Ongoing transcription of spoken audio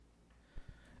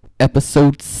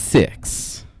episode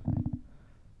 6.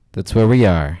 That's where we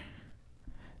are.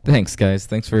 Thanks, guys.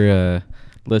 Thanks for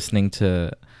listening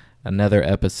to another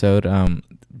episode.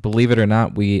 Believe it or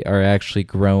not, we are actually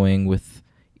growing with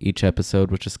each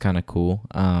episode, which is kind of cool.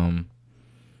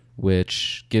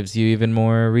 Which gives you even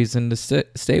more reason to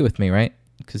stay with me, right?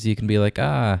 Because you can be like,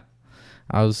 I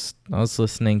was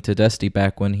listening to Dusty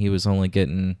back when he was only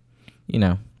getting,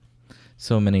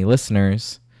 so many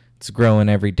listeners. It's growing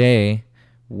every day.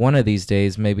 One of these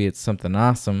days, maybe it's something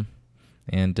awesome,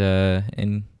 and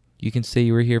you can say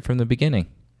you were here from the beginning.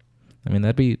 I mean,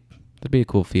 that'd be a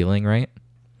cool feeling, right?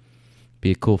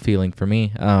 Be a cool feeling for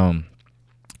me.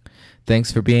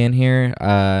 Thanks for being here.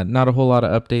 Not a whole lot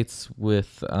of updates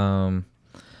with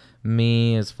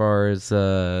me as far as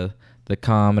the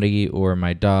comedy or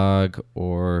my dog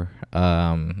or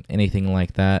anything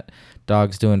like that.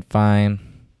 Dog's doing fine.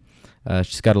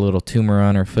 She's got a little tumor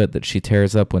on her foot that she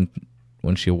tears up when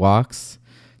she walks.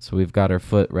 So we've got her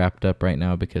foot wrapped up right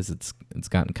now because it's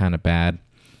gotten kind of bad.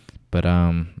 But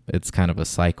it's kind of a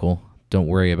cycle. Don't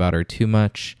worry about her too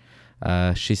much.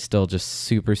 She's still just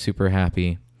super, super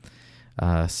happy.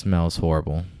 Smells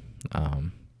horrible.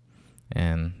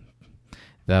 And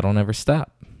that'll never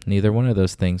stop. Neither one of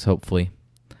those things, hopefully.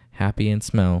 Happy and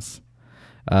smells.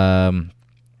 I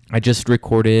just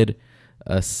recorded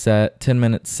a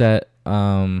 10-minute set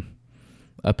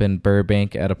up in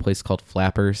Burbank at a place called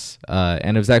Flappers.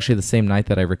 And it was actually the same night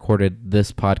that I recorded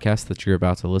this podcast that you're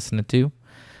about to listen to.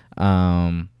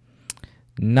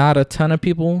 Not a ton of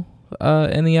people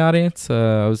in the audience.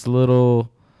 I was a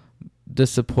little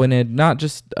disappointed, not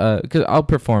just because I'll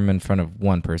perform in front of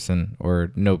one person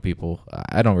or no people.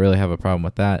 I don't really have a problem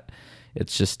with that.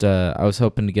 It's just I was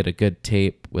hoping to get a good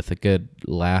tape with a good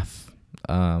laugh,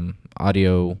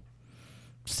 audio,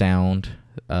 sound,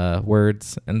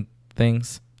 words and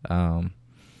things.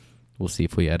 We'll see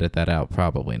if we edit that out.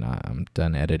 Probably not. I'm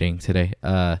done editing today.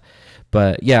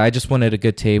 But yeah, I just wanted a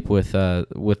good tape with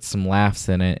some laughs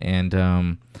in it.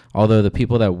 And although the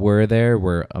people that were there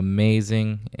were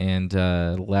amazing and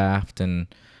laughed, and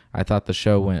I thought the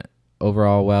show went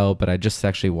overall well, but I just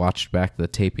actually watched back the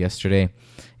tape yesterday,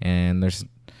 and there's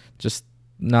just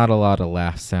not a lot of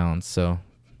laugh sounds. So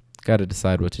got to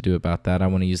decide what to do about that. I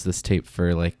want to use this tape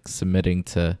for like submitting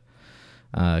to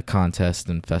contests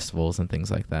and festivals and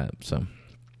things like that. So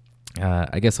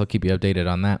I guess I'll keep you updated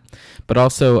on that. But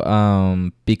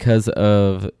also because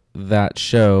of that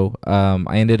show,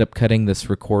 I ended up cutting this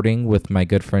recording with my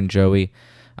good friend Joey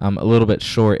a little bit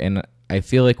short, and I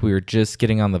feel like we were just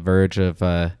getting on the verge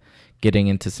of getting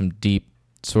into some deep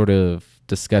sort of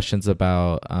discussions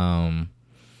about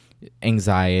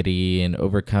anxiety and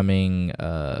overcoming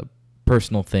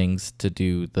personal things to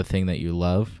do the thing that you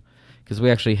love. Because we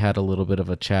actually had a little bit of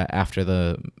a chat after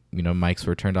the mics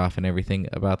were turned off and everything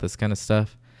about this kind of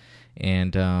stuff.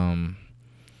 And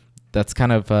that's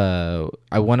kind of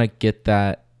I want to get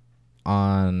that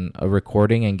on a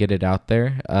recording and get it out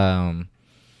there,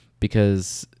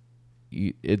 because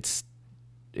it's,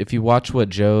 if you watch what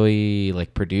Joey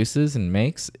produces and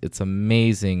makes, it's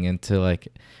amazing. And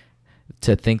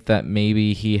to think that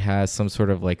maybe he has some sort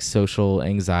of social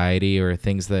anxiety or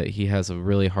things that he has a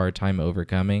really hard time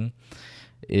overcoming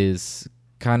is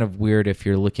kind of weird if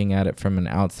you're looking at it from an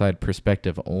outside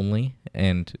perspective only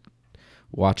and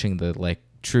watching the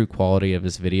true quality of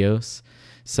his videos.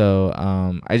 So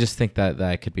I just think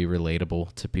that could be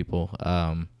relatable to people,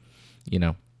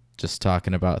 just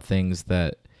talking about things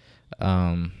that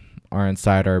are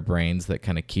inside our brains that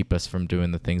kind of keep us from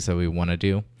doing the things that we want to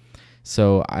do.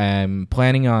 So I'm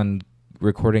planning on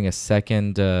recording a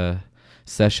second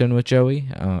session with Joey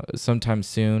sometime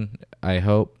soon, I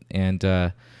hope, and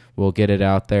we'll get it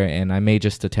out there. And I may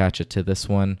just attach it to this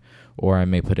one, or I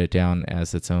may put it down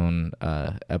as its own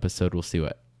episode. We'll see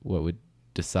what we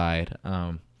decide.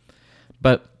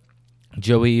 But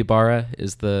Joey Ybarra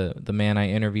is the man I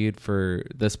interviewed for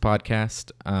this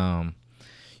podcast.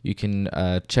 You can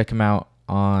check him out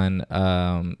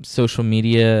on social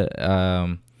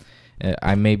media.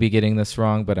 I may be getting this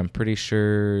wrong, but I'm pretty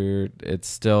sure it's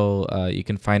still, you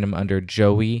can find him under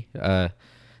Joey,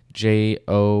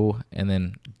 J-O, and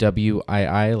then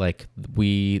W-I-I, like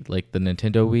Wii, like the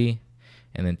Nintendo Wii,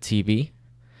 and then TV.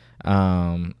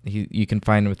 You can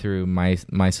find him through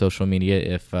my social media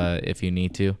if you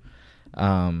need to.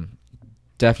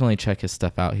 Definitely check his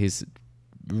stuff out. He's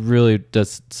really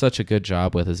does such a good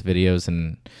job with his videos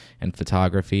and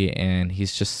photography, and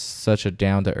he's just such a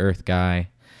down-to-earth guy.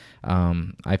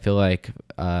 I feel like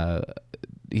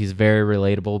he's very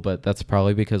relatable, but that's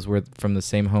probably because we're from the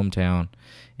same hometown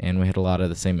and we had a lot of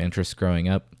the same interests growing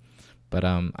up. But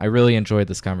I really enjoyed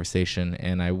this conversation,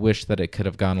 and I wish that it could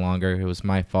have gone longer. It was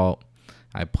my fault.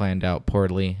 I planned out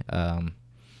poorly,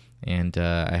 and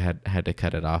I had to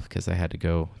cut it off because I had to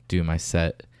go do my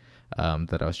set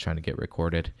that I was trying to get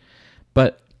recorded.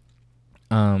 But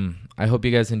I hope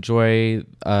you guys enjoy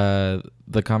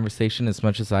the conversation as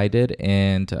much as I did,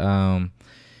 and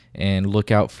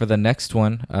look out for the next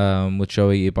one with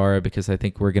Joey Ybarra, because I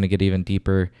think we're going to get even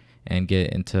deeper and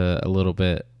get into a little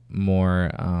bit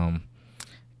more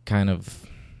kind of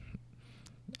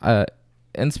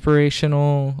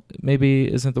inspirational,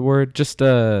 maybe isn't the word, just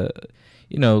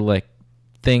like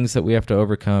things that we have to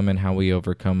overcome and how we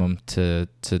overcome them to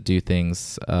do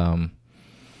things that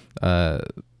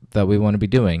we want to be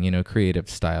doing, creative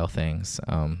style things.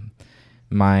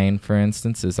 Mine, for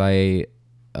instance, is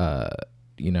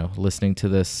listening to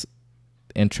this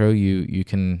intro, you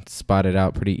can spot it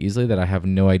out pretty easily that I have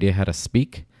no idea how to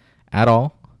speak at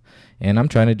all. And I'm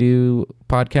trying to do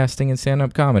podcasting and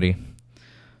stand-up comedy.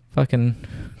 Fucking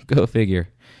go figure.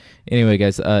 Anyway,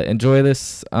 guys, enjoy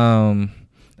this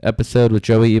episode with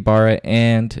Joey Ybarra.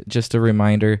 And just a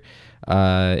reminder,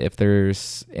 if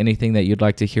there's anything that you'd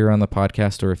like to hear on the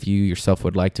podcast, or if you yourself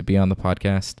would like to be on the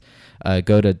podcast,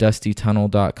 go to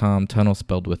dustytunnel.com, tunnel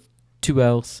spelled with 2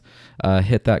 L's.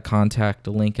 Hit that contact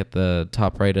link at the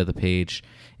top right of the page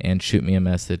and shoot me a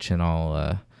message, and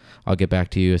I'll get back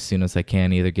to you as soon as I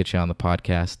can, either get you on the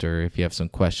podcast, or if you have some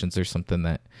questions or something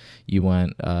that you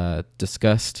want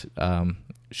discussed,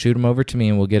 shoot them over to me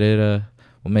and we'll get it.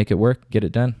 We'll make it work, get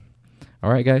it done.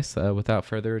 All right, guys, without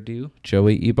further ado,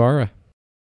 Joey Ybarra.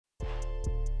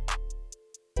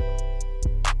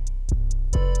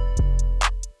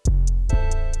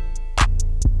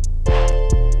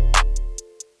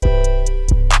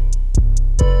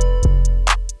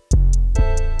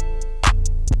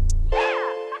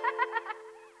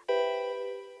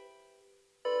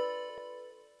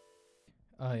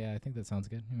 Oh, yeah, I think that sounds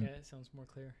good. Yeah, it sounds more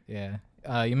clear. Yeah.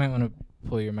 You might want to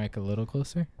pull your mic a little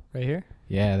closer. Right here?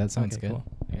 Yeah, that sounds okay, good. Cool.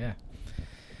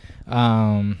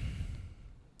 Yeah.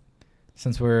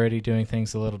 Since we're already doing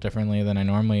things a little differently than I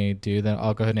normally do, then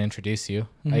I'll go ahead and introduce you.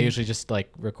 Mm-hmm. I usually just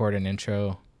record an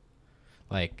intro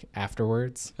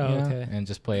afterwards. Oh, okay. And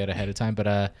just play it ahead of time. But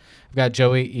I've got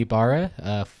Joey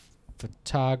Ybarra,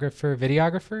 photographer,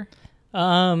 videographer.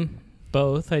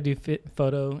 Both. I do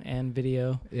photo and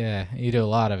video. Yeah, you do a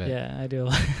lot of it. Yeah, I do.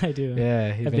 I do.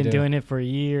 Yeah, I've been doing it for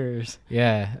years.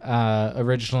 Yeah.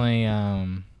 Originally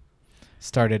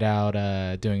started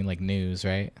out doing news,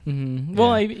 right? Mm-hmm. Yeah.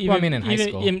 Well, in high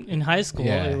school. In high school,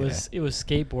 Yeah, it was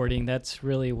skateboarding. That's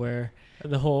really where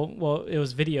it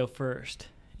was video first,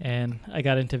 and I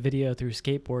got into video through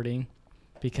skateboarding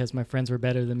because my friends were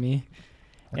better than me.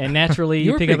 And naturally,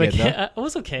 you pick up I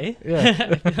was okay.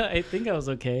 Yeah. I think I was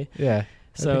okay. Yeah.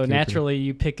 So naturally,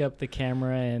 you pick up the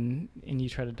camera and you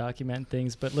try to document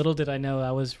things. But little did I know,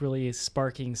 I was really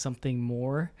sparking something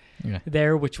more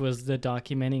there, which was the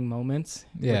documenting moments,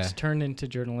 which turned into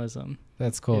journalism.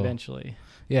 That's cool. Eventually.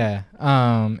 Yeah.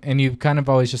 And you've kind of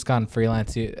always just gone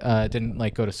freelance. You didn't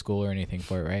go to school or anything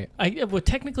for it, right? Well,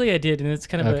 technically I did, and it's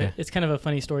kind of a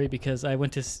funny story because I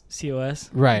went to COS,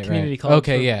 Community community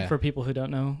college. For people who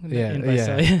don't know, in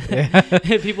Visalia,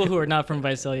 people who are not from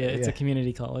Visalia, it's a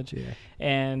community college. Yeah.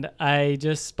 And I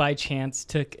just by chance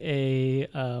took I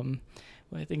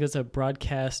think it was a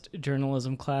broadcast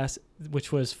journalism class,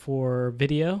 which was for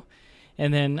video.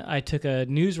 And then I took a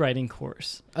news writing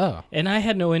course. Oh. And I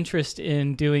had no interest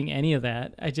in doing any of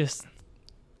that. I just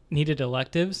needed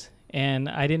electives, and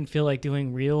I didn't feel like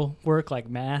doing real work like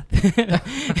math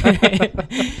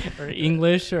or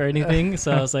English or anything.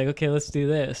 So I was like, okay, let's do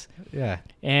this. Yeah.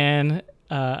 And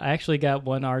I actually got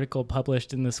one article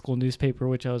published in the school newspaper,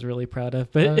 which I was really proud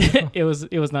of, but it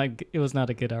was not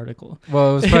a good article.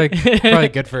 Well, it was probably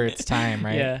good for its time,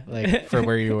 right? Yeah. For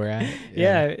where you were at.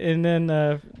 Yeah. And then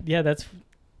that's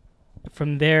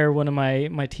from there. One of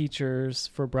my teachers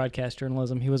for broadcast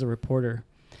journalism, he was a reporter.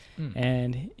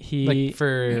 And he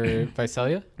for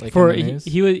Visalia,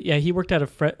 he worked out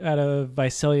of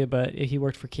Visalia, but he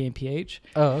worked for KMPH.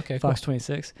 Oh, okay, Fox cool.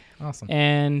 26. Awesome.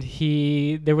 And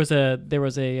there was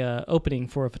a opening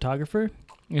for a photographer,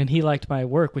 and he liked my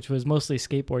work, which was mostly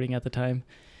skateboarding at the time.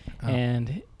 Oh.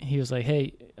 And he was like,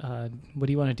 "Hey, what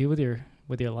do you want to do with your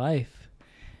life?"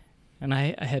 And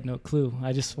I had no clue.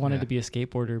 I just wanted to be a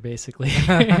skateboarder, basically.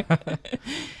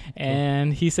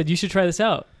 And he said, "You should try this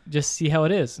out. Just see how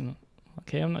it is." And,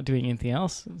 okay, I'm not doing anything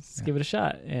else. Let's give it a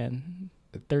shot. And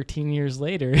 13 years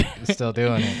later, still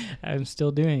doing it. I'm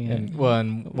still doing it. In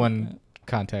one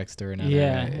context or another.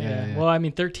 Yeah, right? yeah. Well, I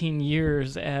mean, 13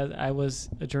 years as I was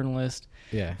a journalist,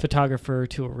 photographer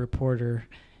to a reporter,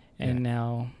 and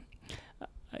now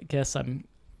guess I'm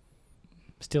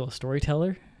still a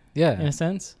storyteller. Yeah. In a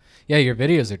sense. Yeah, your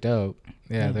videos are dope.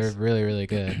 Yeah, Thanks. they're really, really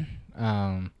good.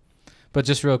 But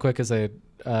just real quick, I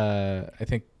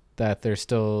think that there's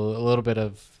still a little bit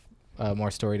of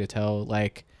more story to tell.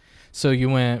 Like, so you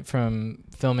went from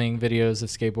filming videos of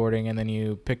skateboarding, and then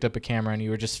you picked up a camera, and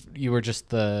you were just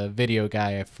the video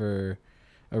guy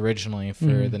originally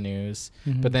for the news.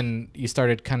 Mm-hmm. But then you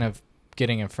started kind of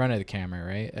getting in front of the camera,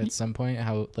 right? At some point,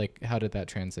 how did that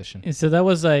transition? And so that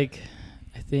was like,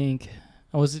 I think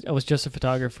I was just a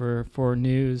photographer for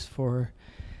news for,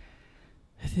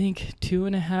 I think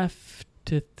 2.5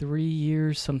 to 3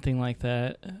 years, something like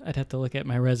that. I'd have to look at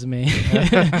my resume.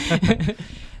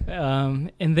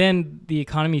 And then the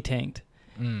economy tanked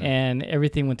and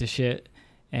everything went to shit.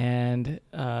 And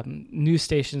news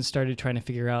stations started trying to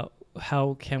figure out,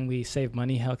 how can we save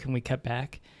money? How can we cut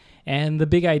back? And the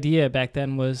big idea back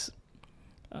then was,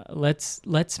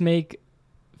 let's make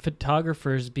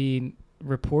photographers be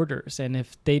reporters. And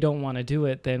if they don't want to do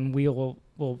it, then we'll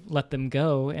let them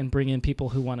go and bring in people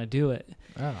who want to do it.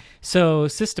 Oh. So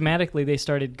systematically they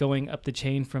started going up the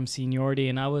chain from seniority.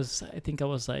 And I was at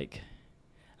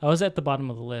the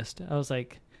bottom of the list. I was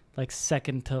like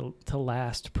second to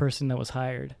last person that was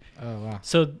hired. Oh, wow.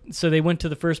 So they went to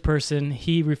the first person.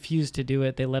 He refused to do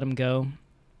it. They let him go.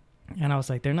 And I was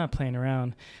like, they're not playing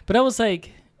around. But I was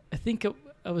like, I think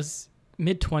I was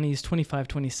mid-20s, 25,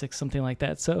 26, something like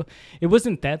that. So it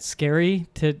wasn't that scary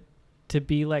to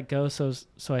be let go. So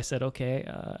I said, okay,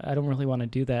 I don't really want to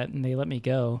do that. And they let me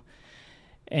go.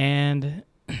 And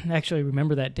actually, I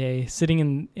remember that day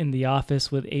sitting in the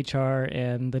office with HR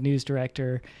and the news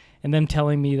director, and them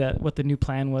telling me that what the new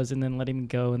plan was, and then letting me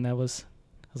go. And I was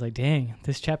like, dang,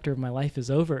 this chapter of my life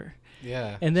is over.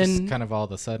 Yeah. And then just kind of all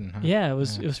of a sudden, huh? Yeah, it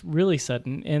was really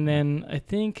sudden. And then I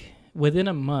think within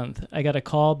a month, I got a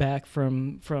call back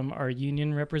from our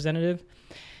union representative,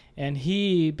 and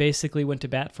he basically went to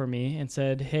bat for me and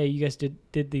said, hey, you guys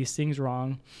did these things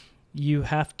wrong. You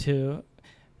have to,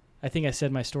 I think I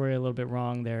said my story a little bit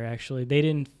wrong there,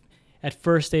 actually. At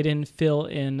first they didn't fill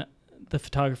in the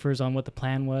photographers on what the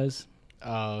plan was.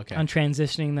 Oh, okay. On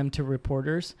transitioning them to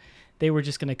reporters. They were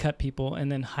just going to cut people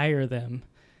and then hire them,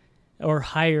 or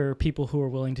hire people who are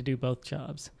willing to do both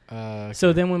jobs. Okay.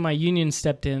 So then when my union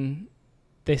stepped in,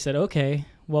 they said, okay,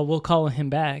 well, we'll call him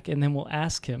back, and then we'll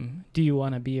ask him, do you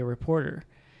want to be a reporter?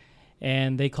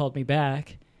 And they called me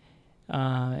back,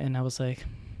 and I was like,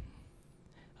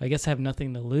 I guess I have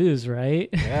nothing to lose, right?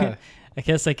 Yeah. I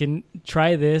guess I can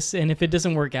try this, and if it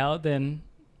doesn't work out, then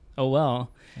oh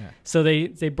well. Yeah. So they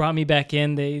brought me back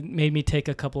in. They made me take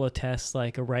a couple of tests,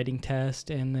 like a writing test,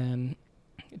 and then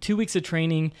 2 weeks of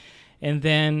training, and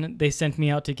then they sent me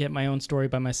out to get my own story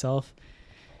by myself.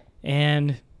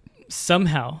 And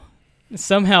somehow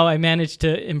I managed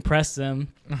to impress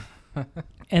them.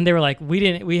 And they were like,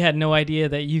 we had no idea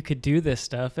that you could do this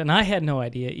stuff. And I had no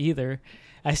idea either.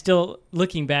 I still,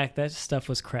 looking back, that stuff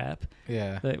was crap.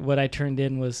 Yeah. That what I turned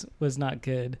in was not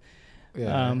good.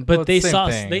 Yeah. But they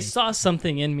saw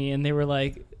something in me, and they were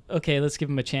like, okay, let's give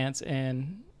him a chance.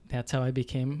 And that's how I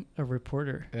became a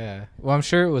reporter. Yeah. Well, I'm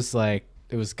sure it was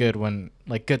good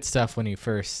good stuff when you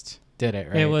first did it,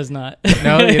 right? It was not.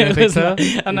 No, you didn't think so?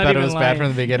 I'm not even lying. You thought it was bad from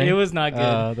the beginning? It was not good.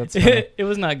 Oh, that's funny. It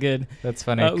was not good. That's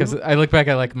funny, because I look back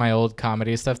at my old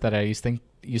comedy stuff that I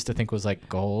used to think was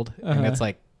gold, and it's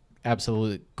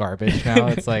absolute garbage now.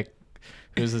 It's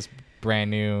who's this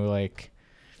brand new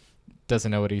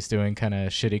doesn't know what he's doing kind of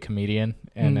shitty comedian,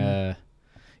 and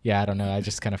yeah, I don't know. I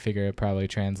just kind of figure it probably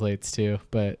translates too,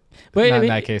 but not in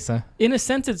that case, huh? In a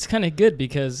sense, it's kind of good,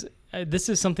 because this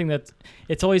is something that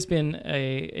it's always been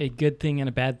a good thing and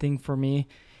a bad thing for me.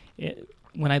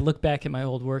 When I look back at my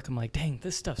old work, I'm like, dang,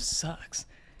 this stuff sucks.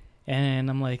 And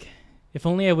I'm like, if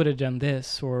only I would have done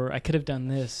this, or I could have done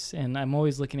this. And I'm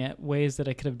always looking at ways that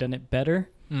I could have done it better.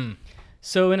 Mm.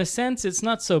 So in a sense, it's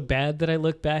not so bad that I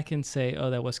look back and say, oh,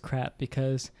 that was crap,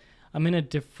 because I'm in a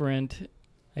different,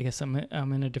 I guess I'm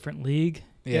in a different league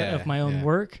of my own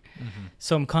work. Mm-hmm.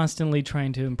 So I'm constantly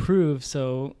trying to improve.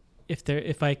 So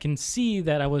if I can see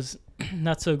that I was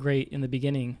not so great in the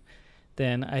beginning,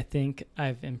 then I think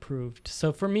I've improved.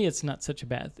 So for me, it's not such a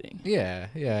bad thing. Yeah.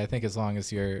 I think as long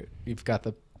as you've got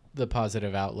the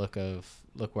positive outlook of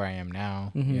look where I am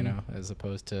now, mm-hmm. As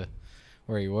opposed to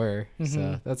where you were. Mm-hmm.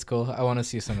 So that's cool. I want to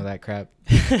see some of that crap.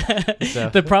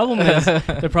 The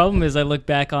problem is I look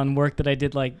back on work that I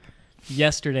did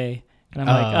yesterday, and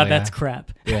I'm that's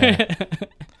crap. Yeah.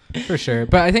 For sure.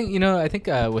 But I think,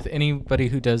 with anybody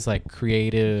who does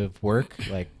creative work,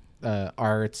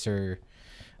 arts or,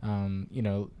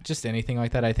 just anything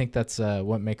like that, I think that's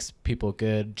what makes people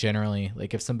good generally.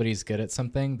 If somebody's good at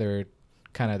something, they're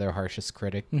kind of their harshest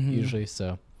critic usually.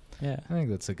 So yeah, I think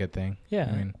that's a good thing. Yeah.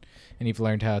 I mean, and you've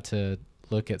learned how to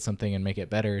look at something and make it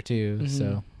better too.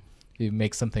 So if you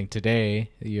make something today,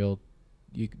 you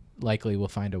likely will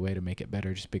find a way to make it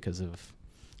better just because of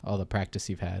all the practice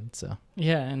you've had. So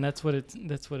yeah, and that's what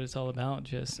it's all about.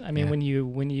 Just, I mean, when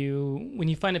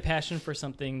you find a passion for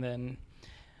something, then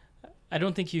I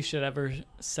don't think you should ever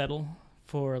settle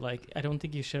for, like, I don't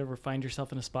think you should ever find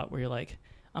yourself in a spot where you're like,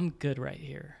 I'm good right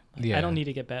here. Like, I don't need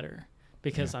to get better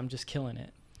because I'm just killing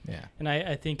it. Yeah. And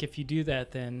I think if you do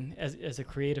that, then as a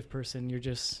creative person, you're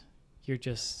just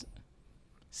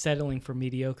settling for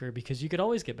mediocre, because you could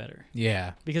always get better.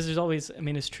 Yeah. Because there's always, I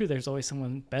mean, it's true, there's always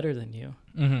someone better than you.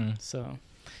 So.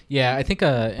 Yeah, I think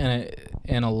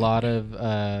in a lot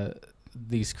of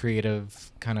these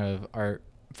creative kind of art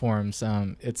forms,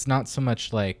 it's not so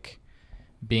much like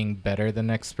being better than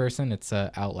the next person, it's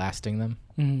outlasting them.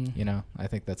 You know, I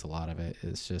think that's a lot of it.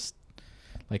 It's just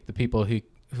like the people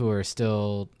who are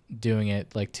still doing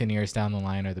it like 10 years down the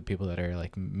line are the people that are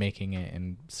like making it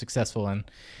and successful,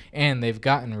 and they've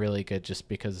gotten really good just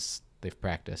because they've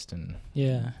practiced and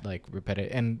like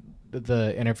repetitive. And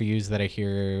the interviews that I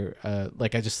hear,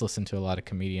 like I just listen to a lot of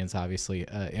comedians obviously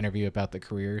interview about the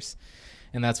careers,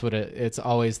 and that's what it's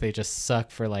always, they just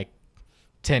suck for like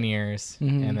 10 years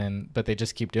and then but they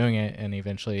just keep doing it, and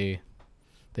eventually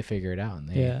they figure it out,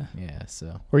 and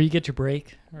so or you get your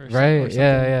break, or right,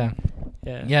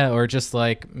 or just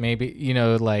like maybe, you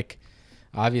know, like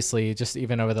obviously just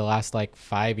even over the last like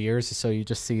 5 years or so, you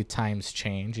just see times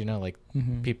change, you know, like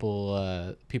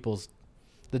people's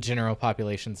the general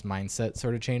population's mindset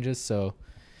sort of changes. So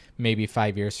maybe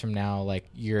 5 years from now, like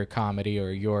your comedy or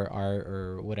your art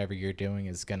or whatever you're doing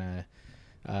is gonna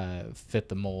fit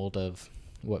the mold of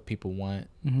what people want,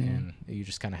 and you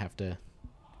just kind of have to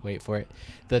wait for it.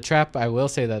 The trap I will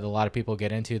say that a lot of people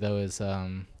get into though is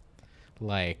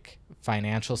like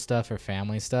financial stuff or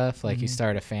family stuff. Like you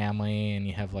start a family and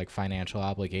you have like financial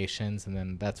obligations, and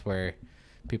then that's where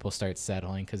people start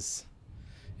settling, because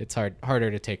it's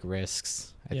harder to take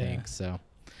risks, I think. So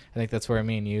I think that's where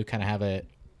me and you kind of have it.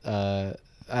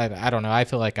 I don't know, I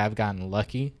feel like I've gotten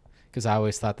lucky because I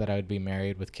always thought that I would be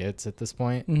married with kids at this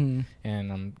point. And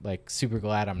I'm like super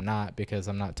glad I'm not, because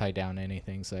I'm not tied down to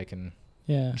anything, so I can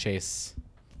chase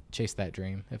that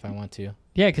dream if I want to.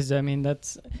 Yeah, because I mean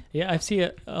I've seen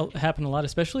it happen a lot,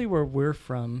 especially where we're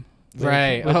from.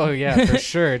 Right. For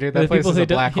sure, dude. That place is a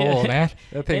black hole, man.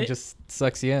 That thing just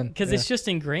sucks you in. Because it's just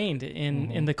ingrained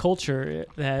in the culture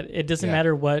that it doesn't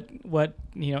matter what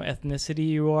you know ethnicity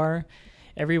you are.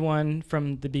 Everyone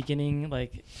from the beginning,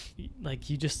 like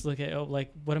you just look at,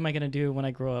 like, what am I going to do when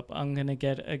I grow up? I'm going to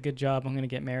get a good job. I'm going to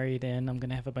get married, and I'm going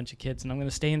to have a bunch of kids, and I'm going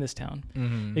to stay in this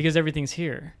town because everything's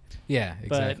here. Yeah,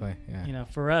 exactly. But, you know,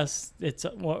 for us, it's,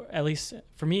 well, at least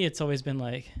for me, it's always been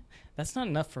like, that's not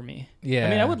enough for me. Yeah. I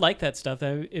mean, I would like that stuff.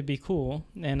 It'd be cool.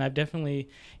 And I've definitely,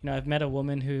 you know, I've met a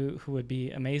woman who would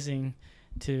be amazing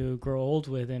to grow old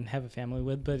with and have a family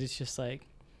with, but it's just like,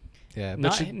 yeah,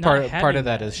 but part of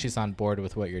that is she's on board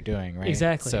with what you're doing, right?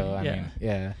 Exactly. So I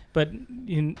mean, but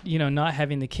you know, not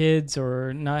having the kids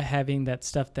or not having that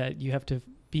stuff that you have to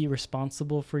be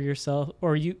responsible for yourself,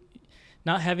 or you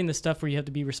not having the stuff where you have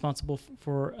to be responsible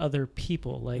for other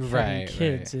people, like having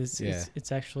kids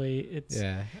it's actually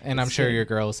and I'm sure your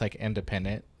girl is like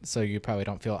independent, so you probably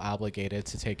don't feel obligated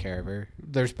to take care of her.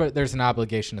 There's an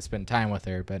obligation to spend time with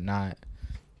her, but not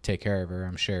take care of her,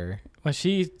 I'm sure. Well,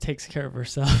 she takes care of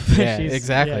herself. Yeah,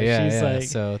 exactly. She's like,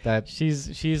 so that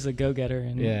she's a go-getter,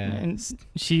 and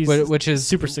she's which is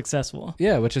super successful.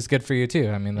 Yeah, which is good for you too.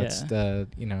 I mean, that's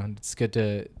you know, it's good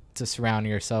to surround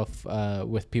yourself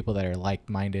with people that are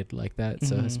like-minded like that.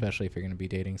 So especially if you're going to be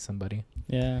dating somebody.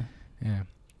 Yeah. Yeah.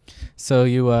 So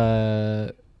you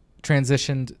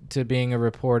transitioned to being a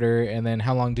reporter, and then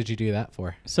how long did you do that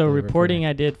for? So reporting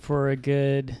I did for a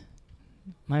good...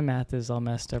 My math is all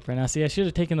messed up right now. See, I should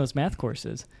have taken those math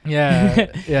courses. Yeah.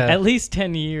 At least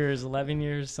 10 years, 11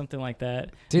 years, something like that.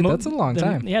 Dude, that's a long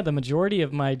time. Yeah, the majority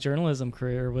of my journalism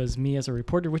career was me as a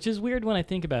reporter, which is weird when I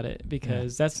think about it,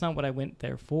 because that's not what I went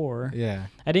there for. Yeah.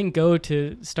 I didn't go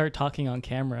to start talking on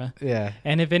camera. Yeah.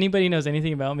 And if anybody knows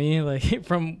anything about me, like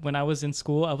from when I was in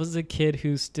school, I was a kid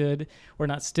who I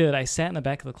sat in the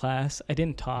back of the class. I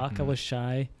didn't talk. I was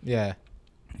shy. Yeah.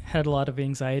 Had a lot of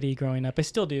anxiety growing up. I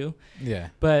still do. Yeah.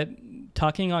 But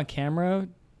talking on camera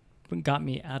got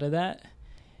me out of that.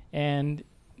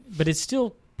 But it's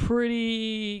still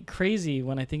pretty crazy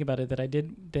when I think about it that I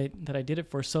did it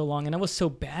for so long, and I was so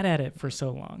bad at it for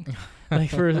so long. Like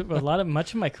for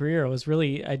much of my career,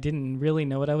 I didn't really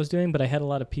know what I was doing, but I had a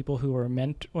lot of people who were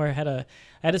I had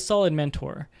a solid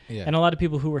mentor, and a lot of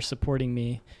people who were supporting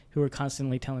me, who were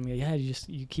constantly telling me, yeah,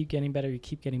 you keep getting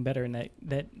better, and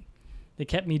that they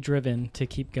kept me driven to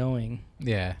keep going.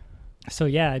 Yeah. So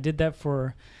yeah, I did that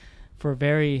for a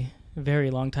very, very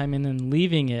long time, and then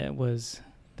leaving it was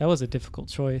a difficult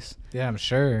choice. Yeah, I'm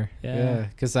sure. Yeah,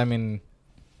 because I mean,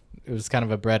 it was kind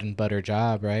of a bread and butter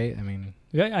job, right? I mean,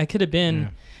 yeah, I could have been. Yeah.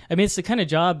 I mean, it's the kind of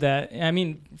job that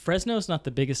Fresno is not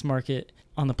the biggest market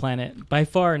on the planet, by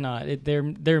far not.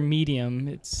 They're medium.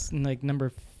 It's like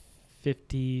number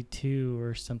 52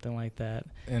 or something like that.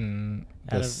 In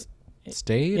the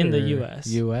state in the U.S.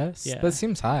 Yeah, that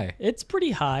seems high. It's pretty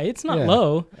high. It's not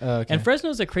low. Okay. And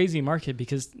Fresno's a crazy market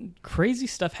because crazy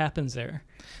stuff happens there.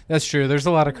 That's true. There's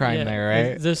a lot of crime there,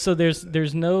 right? So there's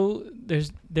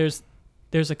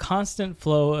a constant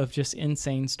flow of just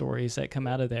insane stories that come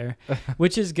out of there,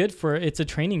 which is good it's a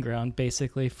training ground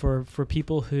basically for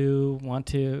people who want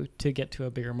to get to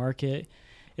a bigger market.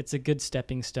 It's a good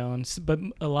stepping stone, but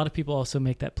a lot of people also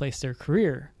make that place their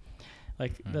career.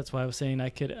 Like that's why I was saying I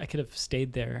could have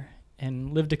stayed there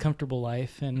and lived a comfortable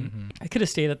life, and I could have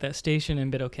stayed at that station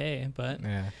and been okay, but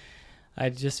I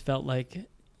just felt like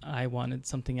I wanted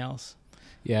something else.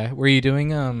 Yeah. Were you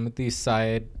doing these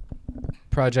side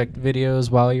project videos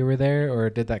while you were there, or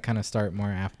did that kind of start more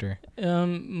after?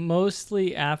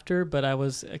 Mostly after, but I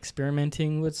was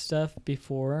experimenting with stuff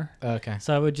before. Okay.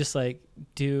 So I would just like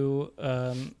do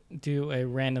a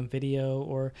random video,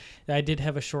 or I did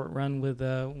have a short run with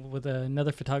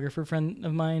another photographer friend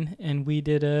of mine, and we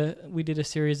did a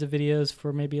series of videos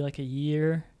for maybe like a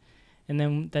year, and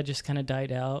then that just kind of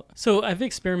died out. So I've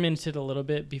experimented a little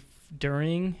bit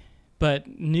during, but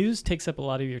news takes up a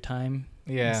lot of your time.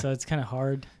 Yeah. So it's kind of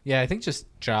hard. Yeah, I think just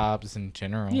jobs in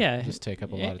general just take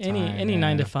up a lot of time. Any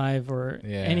 9 to 5 or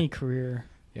any career.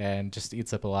 Yeah, and just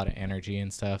eats up a lot of energy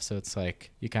and stuff. So it's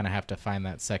like you kind of have to find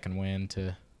that second wind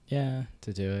to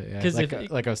do it. Yeah.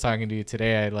 Like I was talking to you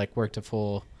today, I like worked a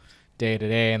full day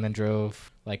today and then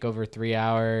drove like over 3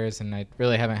 hours, and I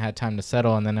really haven't had time to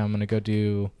settle. And then I'm gonna go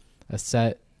do a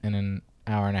set in an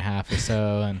hour and a half or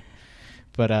so.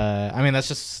 But I mean, that's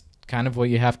just kind of what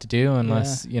you have to do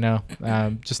unless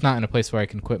just not in a place where I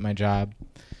can quit my job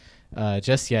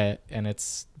just yet. And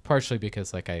it's partially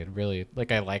because like I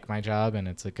like my job and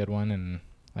it's a good one, and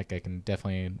like I can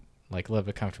definitely like live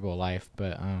a comfortable life,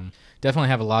 but definitely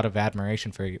have a lot of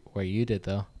admiration for what you did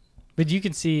though. But you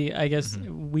can see, I guess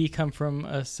we come from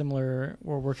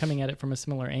we're coming at it from a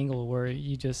similar angle where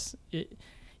you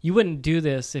wouldn't do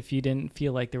this if you didn't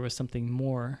feel like there was something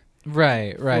more.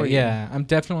 Right. Yeah. I'm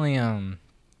definitely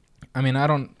I mean, I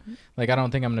don't think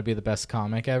I'm going to be the best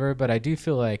comic ever, but I do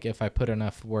feel like if I put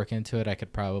enough work into it, I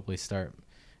could probably start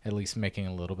at least making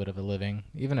a little bit of a living.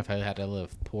 Even if I had to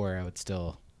live poor, I would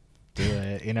still do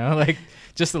it, like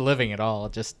just the living at all,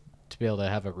 just to be able to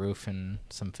have a roof and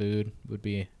some food would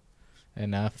be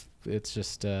enough. It's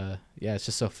just, it's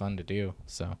just so fun to do.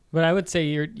 So, but I would say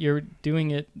you're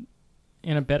doing it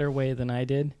in a better way than I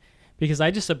did, because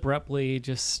I just abruptly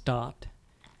just stopped.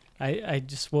 I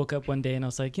just woke up one day and I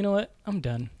was like, you know what? I'm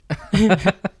done.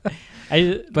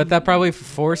 But that probably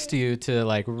forced you to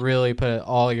like really put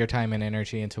all your time and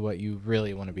energy into what you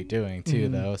really want to be be too,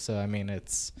 though. So I mean,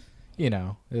 it's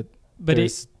but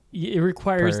it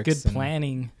requires good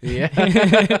planning. Yeah,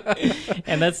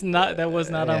 and that was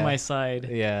not on my side.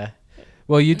 Yeah.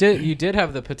 Well, you did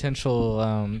have the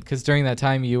potential, because during that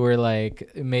time you were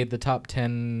like made the top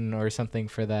 10 or something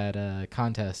for that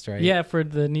contest, right? Yeah, for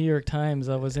the New York Times,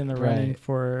 I was in the running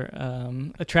for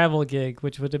a travel gig,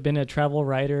 which would have been a travel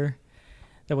writer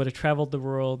that would have traveled the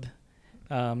world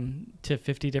to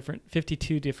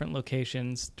 52 different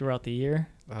locations throughout the year.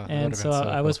 And so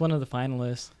I was one of the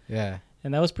finalists. Yeah.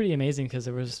 And that was pretty amazing because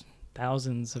there was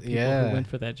thousands of people who went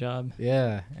for that job.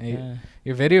 Yeah.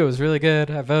 Your video was really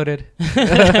good. I voted.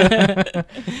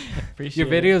 Your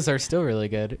videos are still really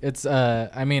good. It's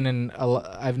I mean,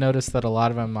 I've noticed that a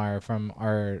lot of them are from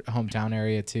our hometown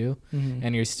area too.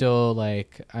 And you're still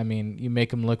like, I mean, you make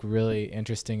them look really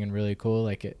interesting and really cool.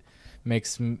 Like it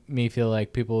makes me feel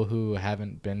like people who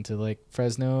haven't been to like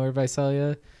Fresno or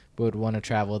Visalia would want to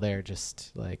travel there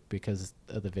just like because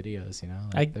of the videos,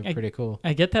 like they're pretty cool.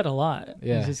 I get that a lot.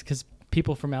 Yeah. Just because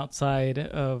people from outside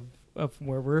of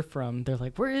where we're from, they're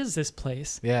like, where is this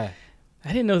place? Yeah. I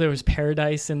didn't know there was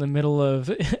paradise in the middle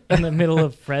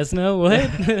of Fresno. What?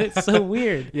 It's so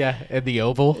weird. Yeah, at the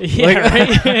Oval. Yeah,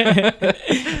 right.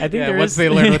 I think once they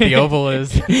learn what the Oval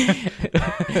is,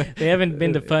 they haven't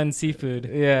been to Fun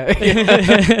Seafood. Yeah,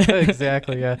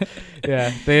 exactly. Yeah.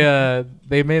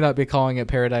 They may not be calling it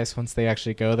paradise once they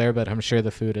actually go there, but I'm sure the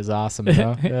food is awesome.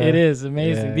 Though. It is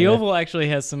amazing. The Oval actually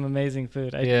has some amazing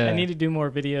food. I need to do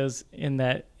more videos in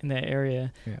that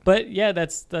area. Yeah. But yeah,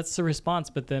 that's the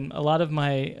response. But then a lot of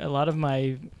my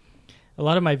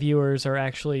viewers are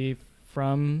actually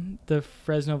from the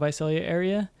Fresno Visalia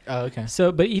area. Oh, okay.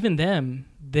 So, but even them,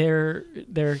 they're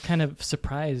kind of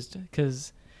surprised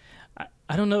because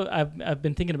I don't know. I've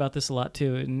been thinking about this a lot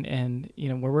too, and you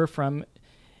know where we're from,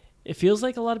 it feels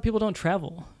like a lot of people don't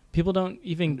travel. People don't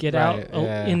even get out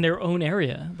in their own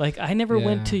area. Like I never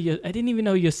went to. I didn't even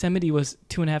know Yosemite was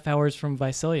 2.5 hours from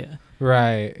Visalia.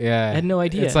 Right. Yeah. I had no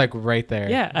idea. It's like right there.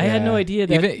 Yeah, I had no idea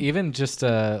that. Even just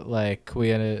like we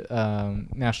had a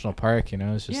national park. You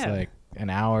know, it's just like an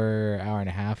hour and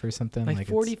a half or something. Like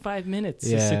 45 minutes.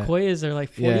 Yeah. The sequoias are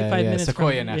like 45 minutes.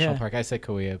 Sequoia National Park. I said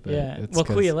Kauai, but it's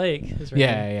Kauai Lake is right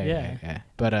there. Yeah.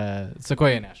 But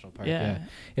Sequoia National Park. Yeah.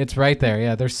 It's right there.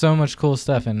 Yeah. There's so much cool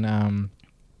stuff, and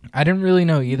I didn't really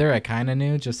know either. I kind of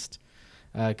knew just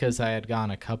because I had gone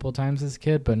a couple times as a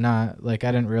kid, but not like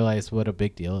I didn't realize what a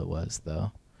big deal it was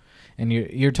though. And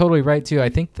you're totally right too. I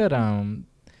think that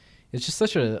it's just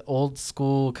such an old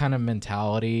school kind of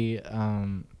mentality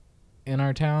in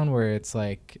our town where it's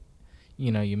like,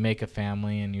 you know, you make a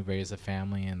family and you raise a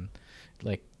family, and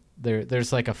like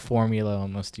there's like a formula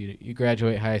almost. You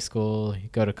graduate high school, you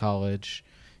go to college,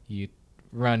 you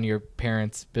run your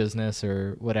parents' business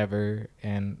or whatever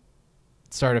and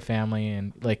start a family,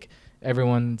 and like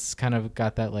everyone's kind of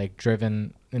got that like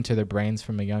driven into their brains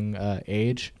from a young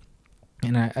age.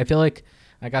 And I feel like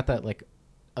I got that like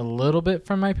a little bit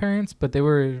from my parents, but they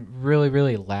were really,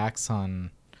 really lax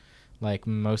on like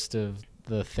most of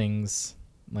the things.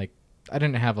 Like I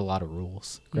didn't have a lot of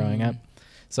rules growing up.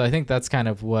 So I think that's kind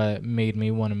of what made me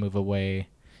want to move away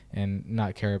and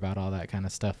not care about all that kind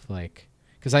of stuff. Like,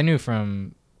 because I knew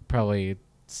from probably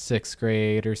 6th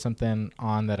grade or something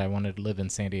on that I wanted to live in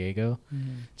San Diego,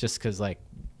 just because like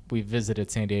we visited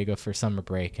San Diego for summer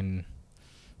break and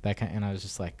that kind, and I was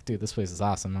just like, dude, this place is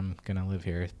awesome. I'm gonna live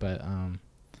here. But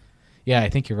yeah, I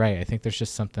think you're right. I think there's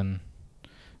just something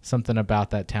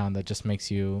about that town that just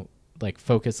makes you like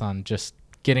focus on just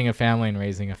getting a family and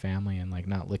raising a family and like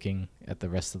not looking at the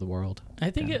rest of the world. I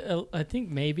think I think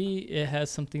maybe it has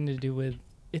something to do with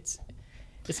it's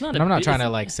not. I'm not trying to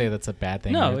like say that's a bad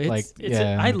thing. No,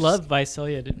 I love just,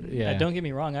 Visalia. Don't get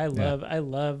me wrong. I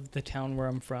love the town where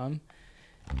I'm from,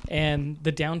 and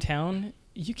the downtown.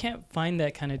 You can't find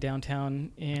that kind of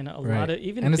downtown in a lot of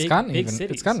even big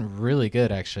cities. It's gotten really good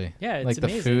actually. Yeah, it's like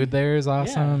amazing. The food there is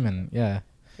awesome, and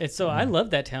It's so I love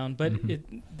that town, but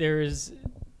there is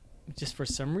just for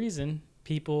some reason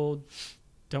people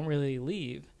don't really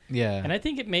leave. Yeah, and I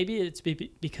think it's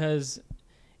because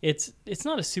it's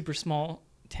not a super small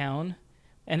town,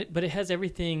 but it has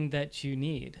everything that you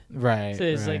need. Right. So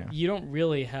it's like you don't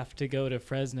really have to go to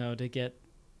Fresno to get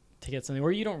something,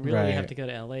 or you don't really have to go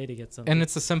to LA to get something. And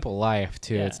it's a simple life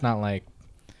too. Yeah. It's not like,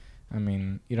 I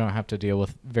mean, you don't have to deal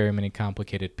with very many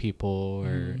complicated people,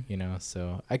 or you know.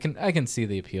 So I can see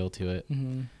the appeal to it.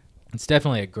 It's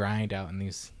definitely a grind out in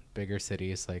these bigger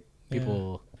cities. Like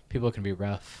people can be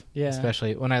rough. Yeah.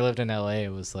 Especially when I lived in LA,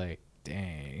 it was like,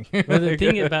 dang. Well, the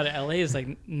thing about LA is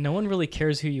like no one really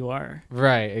cares who you are.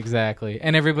 Right. Exactly.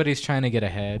 And everybody's trying to get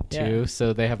ahead too,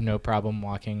 so they have no problem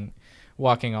walking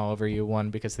all over you.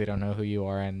 One, because they don't know who you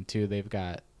are, and two, they've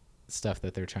got stuff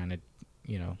that they're trying to,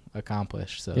 you know,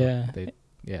 accomplish. So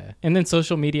and then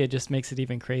social media just makes it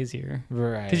even crazier,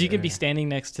 right? Because you could be standing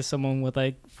next to someone with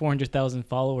like 400,000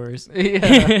 followers,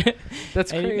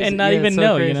 that's crazy, and not even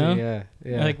know, crazy.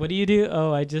 You know, like, what do you do?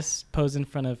 Oh, I just pose in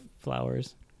front of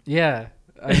flowers. Yeah,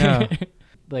 I know.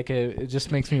 Like it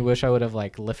just makes me wish I would have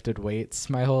like lifted weights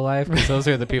my whole life, because those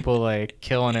are the people like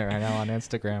killing it right now on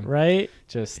Instagram, right?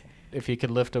 Just if you could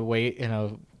lift a weight in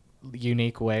a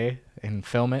unique way and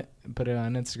film it and put it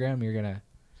on Instagram, you're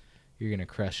gonna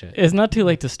crush it. It's not too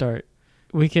late to start.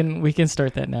 We can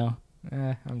start that now.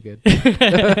 I'm good.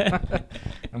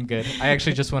 I'm good. I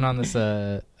actually just went on this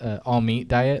all meat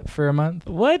diet for a month.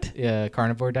 What? Yeah,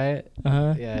 carnivore diet.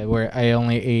 Yeah, where I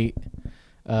only ate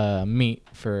meat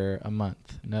for a month.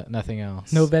 Nothing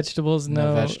else. No vegetables.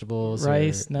 No vegetables.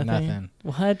 Rice. Nothing.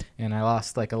 What? And I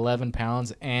lost like 11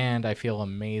 pounds, and I feel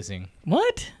amazing.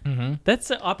 What? That's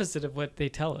the opposite of what they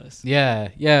tell us.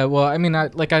 Yeah. Well, I mean,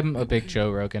 I'm a big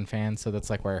Joe Rogan fan, so that's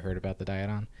like where I heard about the diet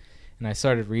on, and I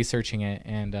started researching it,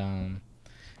 and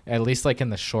at least like in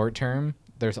the short term,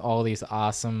 there's all these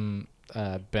awesome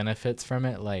benefits from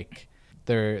it. Like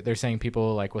they're saying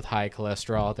people like with high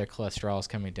cholesterol, their cholesterol is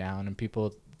coming down, and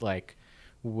people like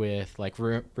with like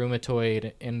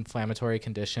rheumatoid inflammatory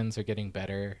conditions are getting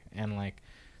better, and like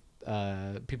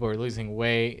people are losing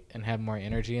weight and have more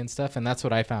energy and stuff. And that's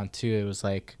what I found too. It was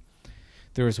like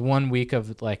there was 1 week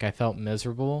of like I felt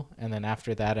miserable, and then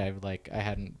after that I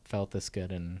hadn't felt this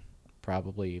good in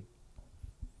probably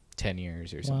 10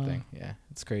 years or something. Yeah,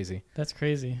 it's crazy. That's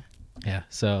crazy. Yeah.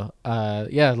 So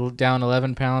down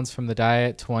 11 pounds from the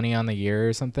diet, 20 on the year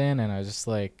or something, and I was just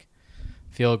like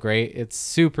feel great. It's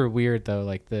super weird though,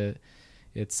 like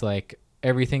it's like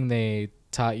everything they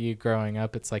taught you growing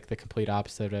up, it's like the complete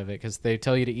opposite of it, because they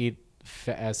tell you to eat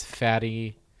as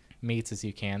fatty meats as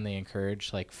you can. They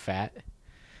encourage like fat,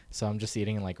 so I'm just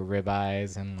eating like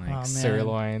ribeyes and like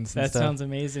sirloins and that stuff. Sounds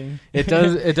amazing. It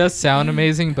does sound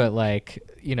amazing, but like,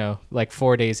 you know, like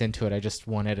 4 days into it I just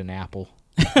wanted an apple,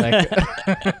 like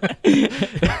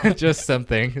just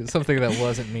something that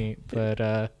wasn't meat.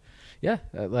 But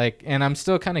like, and I'm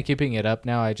still kind of keeping it up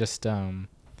now. I just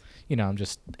you know, I'm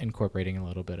just incorporating a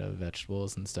little bit of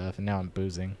vegetables and stuff, and now I'm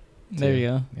boozing. There you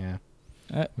go. Yeah.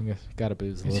 Gotta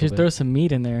booze a little bit. Throw some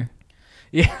meat in there.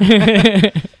 Yeah.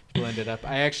 Blend it up.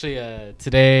 I actually,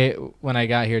 today, when I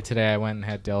got here today, I went and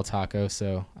had Del Taco,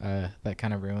 so that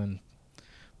kind of ruined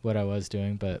what I was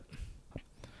doing, but,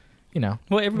 you know.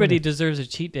 Well, everybody deserves a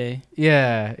cheat day.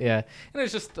 Yeah. And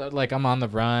it's just, like, I'm on the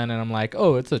run, and I'm like,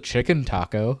 oh, it's a chicken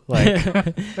taco. Like,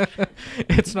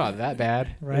 it's not that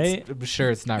bad. Right? I'm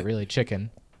sure it's not really chicken.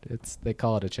 They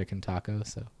call it a chicken taco,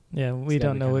 so. Yeah, we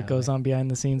don't know what goes on behind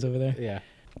the scenes over there. Yeah.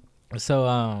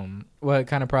 So, what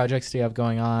kind of projects do you have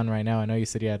going on right now? I know you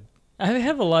said you had. I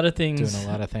have a lot of things. Doing a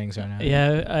lot of things right now.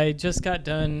 Yeah, I just got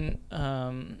done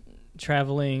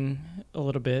traveling a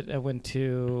little bit. I went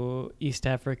to East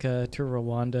Africa, to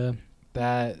Rawanda.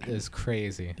 That is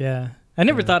crazy. Yeah, I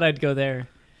never thought I'd go there.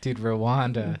 Dude,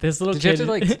 Rawanda. This little Did kid. you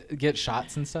have to like get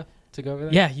shots and stuff to go over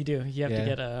there? Yeah, you do. You have to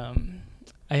get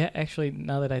I actually,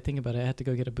 now that I think about it, I had to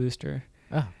go get a booster.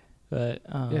 Oh. But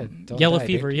yellow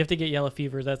fever, dude. you have to get yellow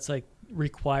fever. That's like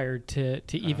required to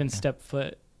even step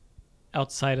foot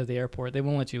outside of the airport. They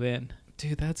won't let you in.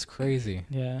 Dude, that's crazy.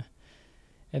 Yeah.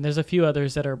 And there's a few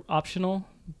others that are optional,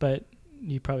 but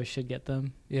you probably should get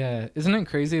them. Yeah. Isn't it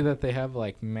crazy that they have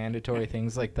like mandatory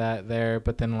things like that there,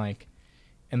 but then like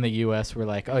in the US we're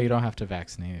like, oh, you don't have to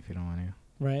vaccinate if you don't want to.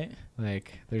 Right.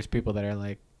 Like there's people that are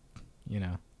like, you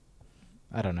know,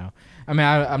 I don't know. I mean,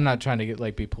 I'm not trying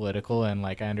to be political, and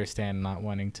like I understand not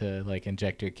wanting to like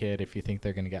inject your kid if you think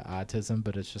they're gonna get autism,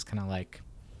 but it's just kind of like,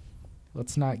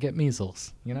 let's not get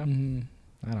measles, you know? Mm-hmm.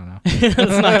 I don't know.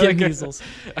 Let's not get measles.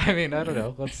 I mean, I don't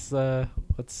know. Let's go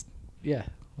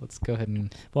ahead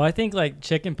and. Well, I think like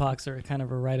chicken pox are kind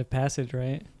of a rite of passage,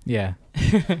 right? Yeah,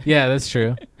 yeah, that's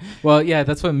true. Well, yeah,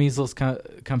 that's what measles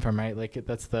come from, right? Like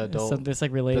that's the adult. It's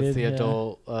like related. That's the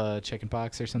adult chicken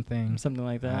pox or something. Something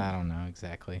like that. I don't know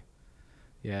exactly.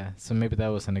 Yeah, so maybe that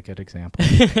wasn't a good example.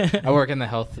 I work in the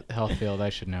health field.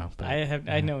 I should know. But,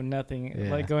 I know nothing.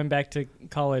 Yeah. Like going back to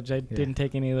college, I didn't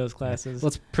take any of those classes.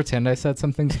 Let's pretend I said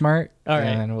something smart. All right.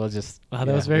 And then we'll just. Wow,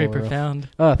 that was very profound.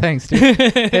 Oh, thanks, dude.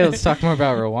 Hey, let's talk more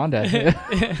about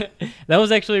Rawanda. That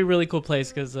was actually a really cool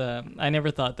place because I never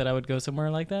thought that I would go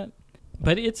somewhere like that.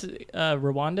 But it's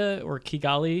Rawanda, or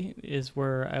Kigali is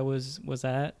where I was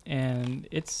at, and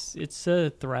it's a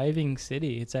thriving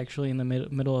city. It's actually in the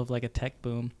middle of like a tech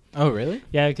boom. Oh, really?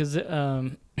 Yeah, because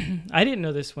I didn't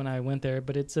know this when I went there,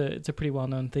 but it's a pretty well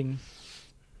known thing.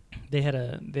 They had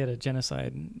a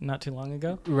genocide not too long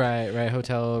ago. Right.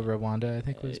 Hotel Rawanda, I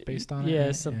think, was based on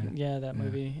it. Yeah, that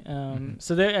movie.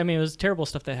 So there, I mean, it was terrible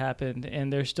stuff that happened,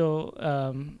 and there's still,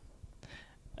 I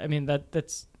mean,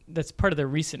 that's part of their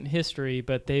recent history,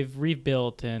 but they've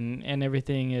rebuilt and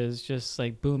everything is just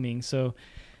like booming. So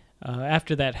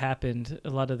after that happened, a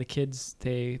lot of the kids,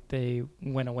 they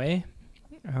went away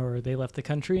or they left the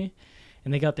country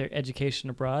and they got their education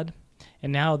abroad.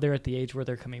 And now they're at the age where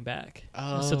they're coming back.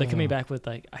 Oh. So they're coming back with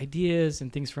like ideas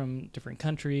and things from different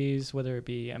countries, whether it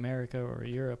be America or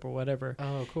Europe or whatever.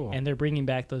 Oh, cool. And they're bringing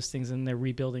back those things and they're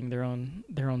rebuilding their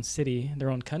own city, their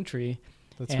own country.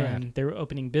 That's and rad. They're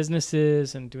opening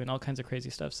businesses and doing all kinds of crazy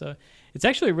stuff. So it's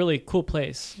actually a really cool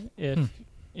place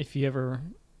if you ever,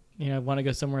 want to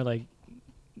go somewhere like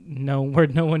where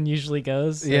no one usually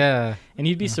goes. Yeah. And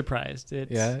you'd be surprised.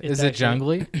 Is it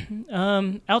jungly?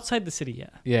 Outside the city, yeah.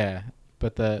 Yeah.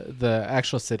 But the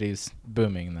actual city's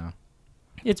booming though.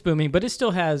 It's booming, but it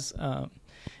still has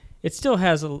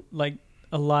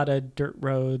a lot of dirt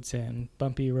roads and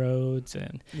bumpy roads,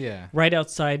 and right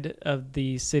outside of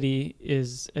the city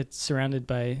it's surrounded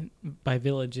by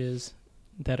villages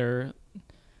that are,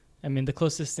 I mean, the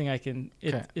closest thing I can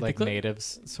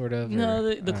natives sort of.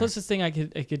 No, the closest thing I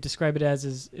could describe it as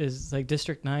is like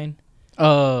District 9.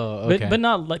 Oh, okay. But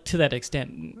not like to that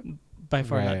extent. By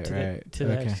far, not to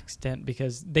that extent,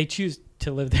 because they choose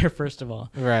to live there first of all.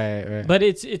 Right. But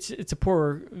it's a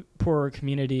poorer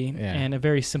community and a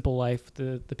very simple life.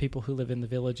 The people who live in the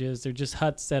villages, they're just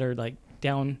huts that are like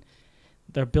down.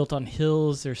 They're built on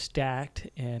hills. They're stacked,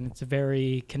 and it's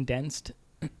very condensed.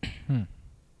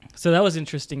 So that was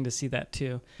interesting to see that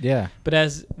too. Yeah.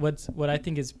 But what I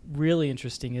think is really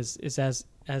interesting is as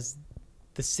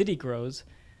the city grows,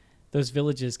 those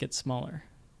villages get smaller.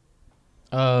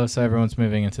 Oh, so everyone's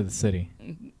moving into the city.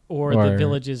 Or the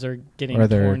villages are getting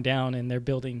torn down and they're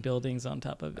building buildings on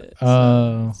top of it.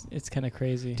 Oh. So it's kind of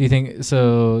crazy. Do you think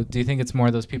it's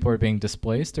more those people are being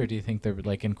displaced, or do you think they're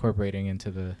like incorporating into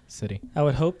the city? I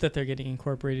would hope that they're getting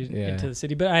incorporated into the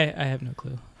city, but I have no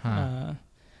clue. Huh.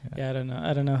 I don't know.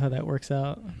 I don't know how that works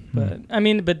out. But I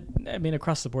mean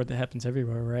across the board that happens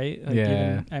everywhere, right? Like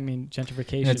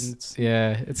gentrification.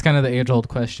 It's kind of the age-old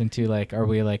question too. Like, are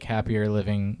we like happier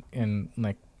living in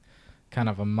like kind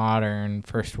of a modern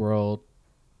first world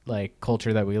like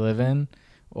culture that we live in,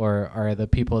 or are the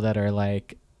people that are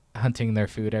like hunting their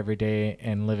food every day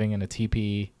and living in a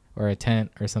teepee or a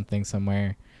tent or something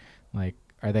somewhere, like,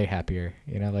 are they happier?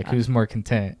 You know, like who's more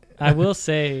content? I will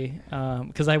say,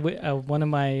 because one of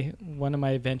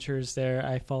my ventures there,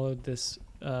 I followed this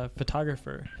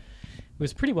photographer who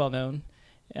was pretty well known,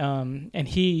 and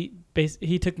he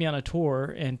took me on a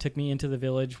tour and took me into the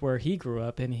village where he grew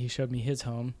up, and he showed me his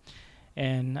home,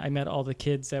 and I met all the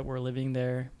kids that were living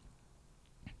there,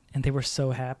 and they were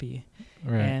so happy,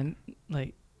 and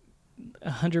like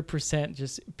 100%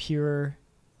 just pure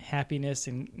happiness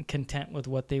and content with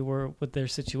what they were, with their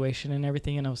situation and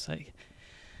everything. And I was like,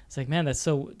 it's like, man, that's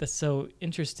so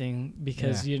interesting,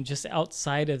 because you're just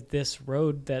outside of this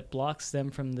road that blocks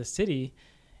them from the city.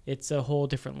 It's a whole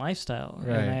different lifestyle.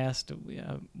 Right. And I asked,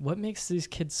 what makes these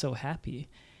kids so happy?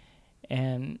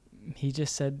 And he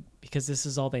just said, because this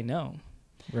is all they know.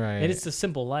 Right. And it's a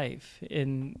simple life,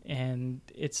 and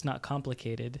it's not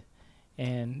complicated.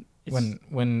 And it's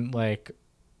when like,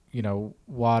 you know,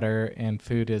 water and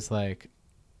food is like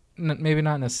maybe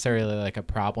not necessarily like a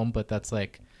problem, but that's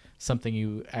like something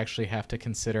you actually have to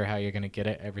consider how you're going to get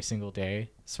it every single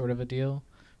day, sort of a deal,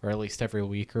 or at least every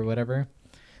week or whatever.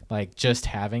 Like just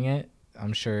having it,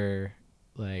 I'm sure,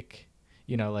 like,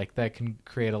 you know, like that can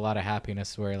create a lot of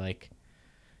happiness, where like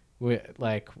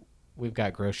we've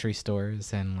got grocery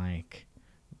stores and like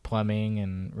plumbing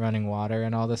and running water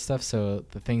and all this stuff. So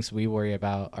the things we worry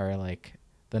about are like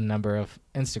the number of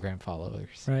Instagram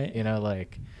followers, right? You know,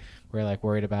 like we're like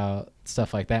worried about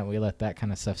stuff like that, and we let that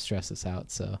kind of stuff stress us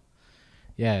out. So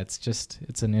yeah,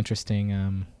 it's an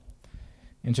interesting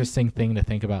thing to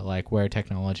think about, like where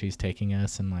technology is taking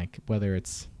us, and like whether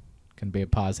it's can be a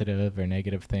positive or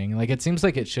negative thing. Like it seems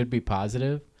like it should be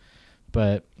positive,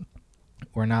 but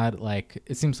we're not, like,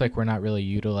 it seems like we're not really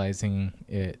utilizing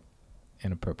it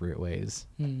in appropriate ways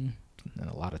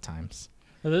a lot of times.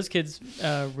 Well, those kids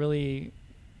really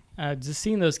just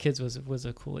seeing those kids was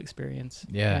a cool experience.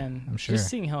 Yeah, and I'm sure. Just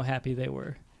seeing how happy they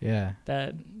were. Yeah.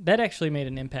 That actually made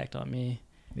an impact on me.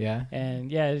 Yeah.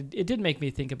 And yeah, it did make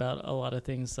me think about a lot of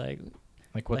things, like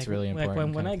what's really important.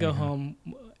 Like when I go home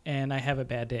and I have a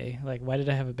bad day, like why did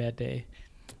I have a bad day?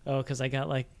 Oh, because I got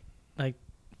like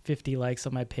 50 likes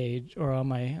on my page or on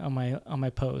my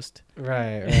post.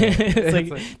 Right. It's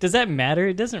like, does that matter?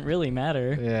 It doesn't really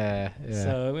matter. Yeah.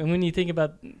 So, and when you think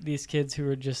about these kids who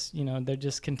are just, you know, they're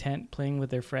just content playing with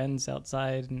their friends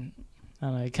outside, and I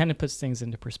don't know, it kind of puts things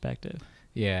into perspective.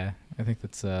 Yeah, I think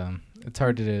that's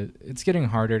it's getting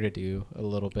harder to do a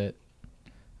little bit.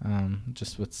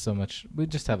 Just with so much, we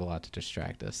just have a lot to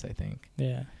distract us, I think.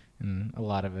 Yeah. And a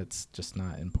lot of it's just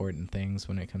not important things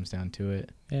when it comes down to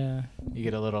it. Yeah. You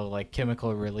get a little like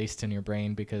chemical released in your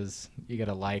brain because you get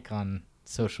a like on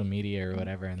social media or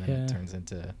whatever, and then it turns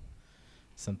into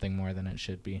something more than it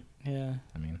should be. Yeah.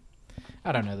 I mean,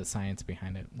 I don't know the science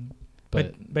behind it.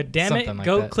 But damn it, like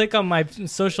go that. Click on my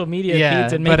social media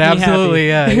feeds and make me absolutely,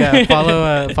 happy.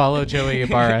 Yeah. Follow Joey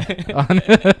Ybarra on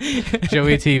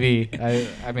Joey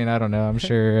TV. I mean, I don't know. I'm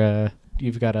sure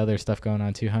you've got other stuff going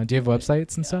on too, huh? Do you have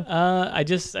websites and stuff? I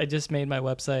just made my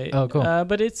website. Oh, cool.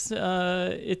 But it's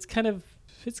kind of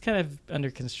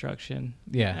under construction.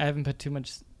 Yeah. I haven't put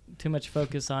too much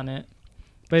focus on it.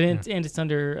 But it's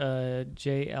under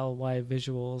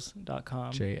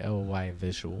jlyvisuals.com. JLY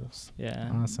Visuals. Yeah.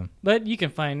 Awesome. But you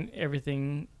can find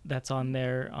everything that's on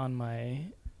there on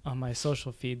my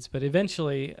social feeds. But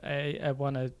eventually, I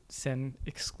want to send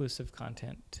exclusive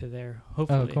content to there,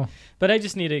 hopefully. Oh, cool. But I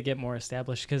just need to get more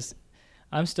established because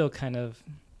I'm still kind of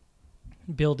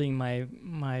building my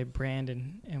brand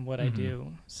and what I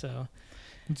do. So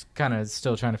it's kind of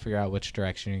still trying to figure out which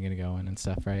direction you're going to go in and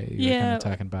stuff, right? You were kind of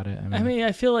talking about it. I mean,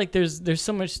 I feel like there's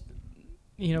so much,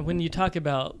 when you talk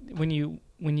about when you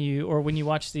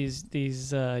watch these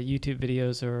YouTube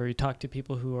videos, or you talk to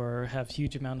people who have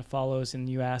huge amount of follows, and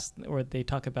you ask, or they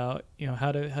talk about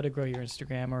how to grow your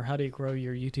Instagram, or how to grow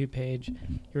your YouTube page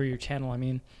or your channel. I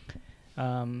mean,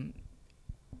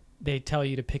 they tell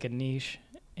you to pick a niche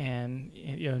and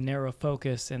narrow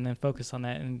focus, and then focus on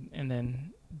that, and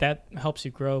then that helps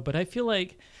you grow. But I feel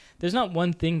like there's not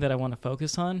one thing that I want to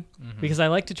focus on, because I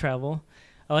like to travel.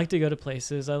 I like to go to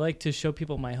places. I like to show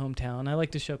people my hometown. I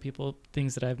like to show people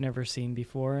things that I've never seen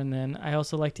before. And then I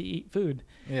also like to eat food.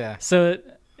 Yeah. So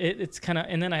it's kind of,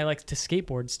 and then I like to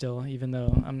skateboard still, even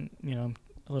though I'm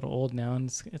a little old now,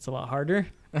 and it's a lot harder.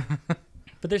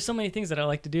 But there's so many things that I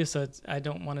like to do. So I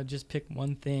don't want to just pick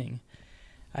one thing.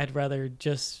 I'd rather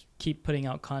just keep putting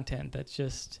out content that's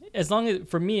just, as long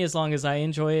as I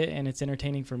enjoy it and it's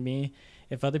entertaining for me.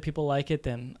 If other people like it,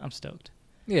 then I'm stoked.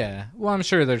 Yeah. Well, I'm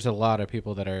sure there's a lot of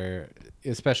people that are,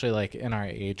 especially like in our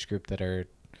age group, that are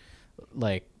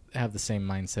like have the same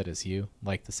mindset as you,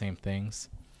 like the same things,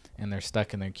 and they're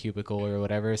stuck in their cubicle or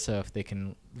whatever. So if they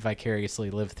can vicariously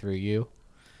live through you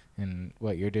and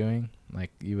what you're doing,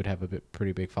 like you would have a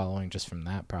pretty big following just from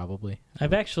that, probably.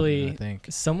 I've actually, I think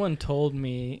someone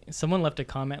left a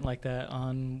comment like that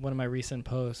on one of my recent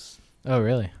posts. Oh,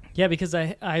 really? Yeah, because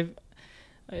I've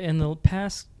in the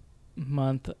past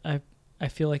month, I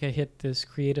feel like I hit this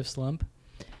creative slump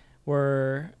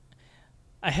where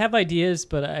I have ideas,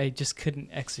 but I just couldn't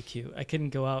execute. I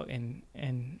couldn't go out and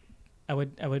I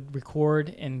would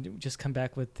record and just come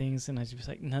back with things, and I was just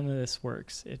like, none of this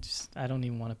works. I don't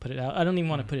even want to put it out. I don't even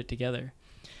want to put it together.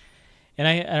 And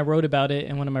I wrote about it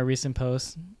in one of my recent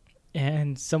posts,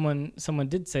 and someone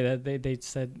did say that they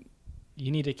said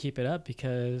you need to keep it up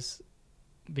because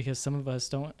some of us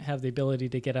don't have the ability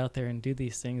to get out there and do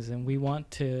these things, and we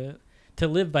want to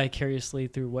live vicariously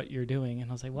through what you're doing. And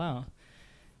I was like, wow,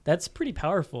 that's pretty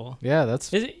powerful. Yeah,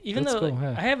 that's cool,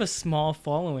 yeah. I have a small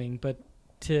following, but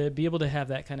to be able to have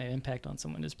that kind of impact on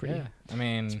someone is pretty. Yeah, I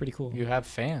mean, it's pretty cool. You have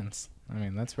fans. I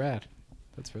mean, that's rad.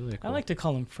 That's really cool. I like to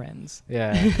call them friends.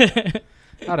 Yeah.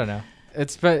 I don't know.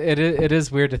 But it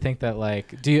is weird to think that,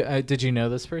 like, did you know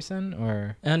this person,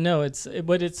 or? No, it's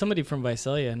somebody from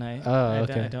Visalia, and I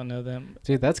don't know them.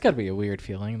 Dude, that's gotta be a weird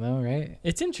feeling, though, right?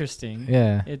 It's interesting.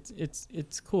 Yeah.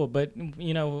 It's cool, but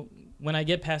when I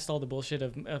get past all the bullshit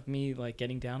of me like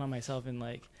getting down on myself and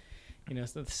like,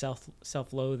 the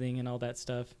self-loathing and all that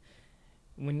stuff,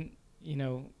 when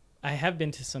I have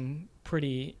been to some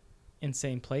pretty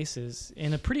insane places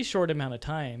in a pretty short amount of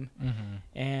time,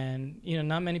 and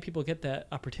not many people get that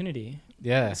opportunity.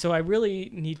 Yeah. So I really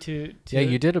need to yeah,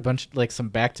 you did a bunch, like some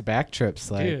back-to-back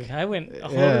trips, like. Dude, I went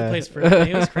all over the place for a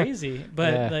day. It was crazy,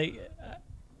 but like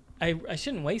I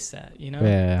shouldn't waste that.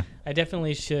 Yeah. I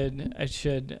definitely should. I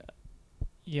should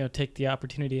take the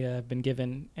opportunity I've been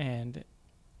given and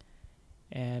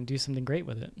do something great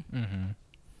with it.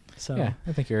 So yeah,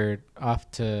 I think you're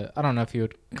off to, I don't know if you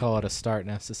would call it a start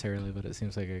necessarily, but it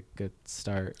seems like a good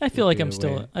start. I feel like I'm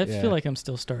still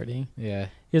starting. Yeah.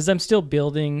 Because I'm still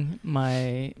building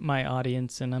my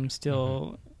audience, and I'm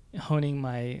still honing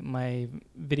my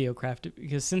video craft,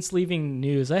 because since leaving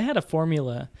news, I had a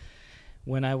formula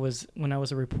when I was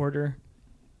a reporter.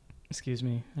 Excuse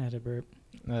me, I had a burp.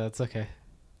 No, that's okay.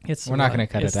 We're not going to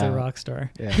cut it out. It's the rock star.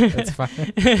 Yeah, that's fine.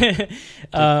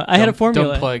 I had a formula.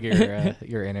 Don't plug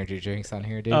your energy drinks on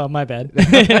here, dude. Oh, my bad.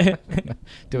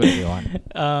 Do whatever you want.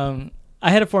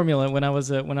 I had a formula when I was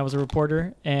a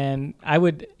reporter, and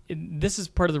this is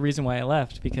part of the reason why I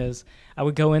left, because I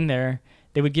would go in there,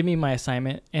 they would give me my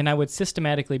assignment, and I would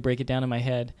systematically break it down in my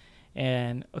head.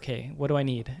 And okay, what do I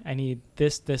need? I need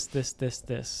this.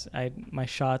 My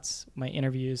shots, my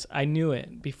interviews. I knew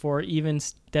it before even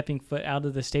stepping foot out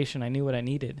of the station. I knew what I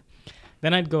needed.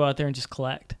 Then I'd go out there and just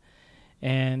collect.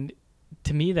 And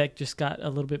to me, that just got a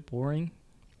little bit boring.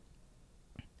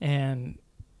 And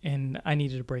I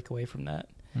needed to break away from that.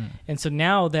 And so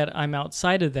now that I'm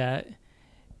outside of that,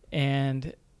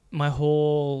 and my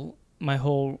whole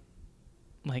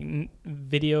like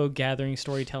video gathering,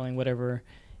 storytelling, whatever,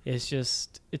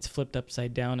 it's flipped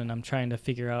upside down, and I'm trying to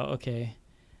figure out, okay,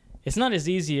 it's not as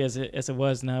easy as it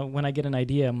was. Now when I get an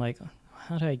idea, I'm like,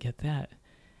 how do I get that?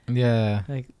 Yeah.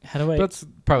 Like, how do I? That's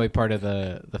probably part of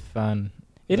the fun.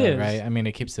 It is, right? I mean,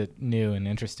 it keeps it new and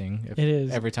interesting. If it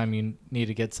is. every time you need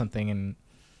to get something and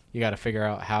you got to figure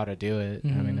out how to do it. I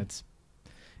mean,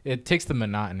 it takes the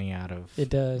monotony out of it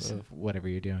does of whatever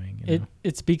you're doing.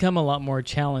 It's become a lot more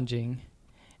challenging.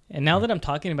 And now that I'm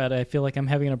talking about it, I feel like I'm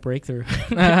having a breakthrough.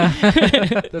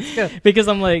 That's good. Because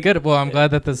I'm like, good. Well, I'm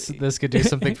glad that this could do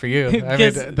something for you. I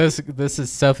mean, this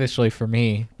is selfishly for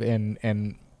me,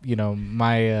 and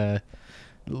my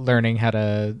learning how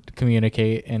to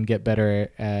communicate and get better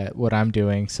at what I'm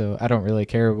doing. So I don't really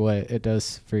care what it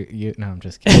does for you. No, I'm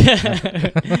just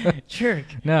kidding. Jerk.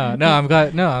 No, I'm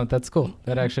glad. No, that's cool.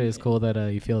 That actually is cool that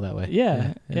you feel that way.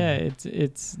 Yeah.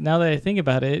 It's now that I think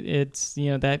about it, it's,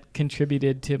 that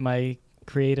contributed to my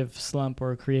creative slump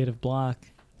or creative block.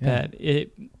 Yeah. That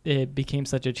it became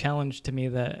such a challenge to me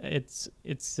that it's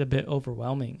a bit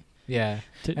overwhelming. Yeah.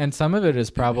 And some of it is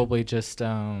probably just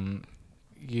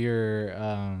your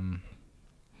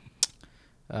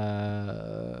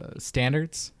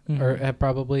standards have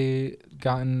probably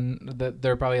gotten that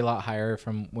they're probably a lot higher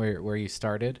from where you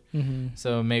started.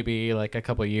 So maybe like a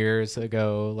couple years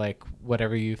ago, like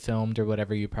whatever you filmed or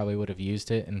whatever, you probably would have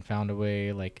used it and found a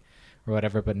way, like, or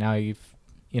whatever, but now you've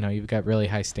got really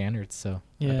high standards, so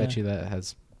I bet you that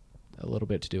has a little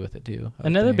bit to do with it too.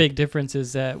 Another big difference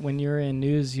is that when you're in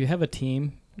news, you have a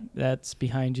team that's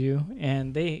behind you,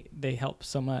 and they help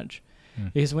so much.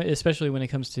 Because especially when it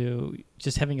comes to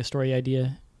just having a story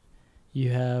idea,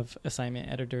 you have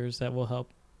assignment editors that will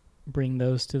help bring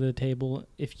those to the table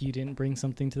if you didn't bring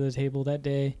something to the table that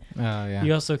day.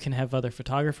 You also can have other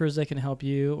photographers that can help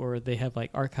you, or they have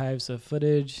like archives of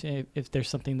footage if there's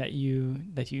something that you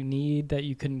need that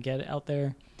you couldn't get out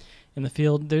there in the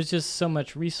field. There's just so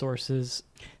much resources.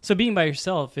 So being by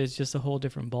yourself is just a whole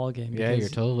different ballgame. Yeah, you're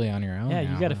totally on your own. Yeah,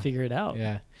 now. You got to figure it out.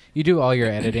 Yeah, you do all your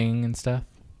editing and stuff.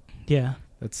 Yeah,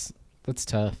 that's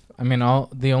tough. I mean,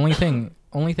 the only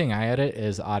thing I edit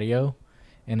is audio,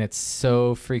 and it's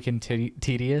so freaking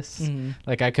tedious.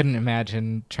 Like I couldn't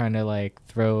imagine trying to like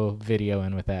throw video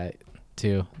in with that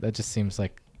too. That just seems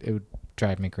like it would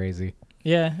drive me crazy.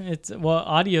 Yeah,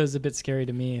 audio is a bit scary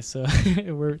to me. So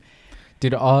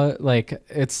Dude,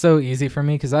 it's so easy for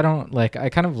me because I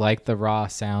kind of like the raw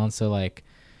sound. So like,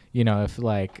 if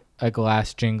like a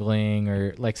glass jingling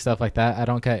or like stuff like that, I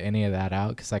don't cut any of that out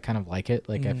because I kind of like it.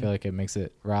 Like I feel like it makes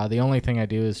it raw. The only thing I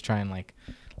do is try and like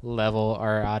level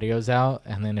our audios out,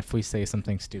 and then if we say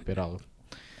something stupid, I'll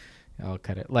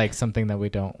cut it, like something that we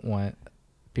don't want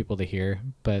people to hear.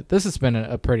 But this has been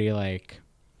a pretty like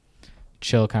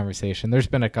chill conversation. There's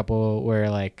been a couple where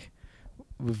like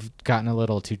we've gotten a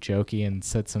little too jokey and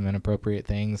said some inappropriate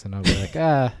things, and I'll be like,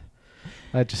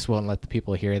 I just won't let the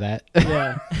people hear that.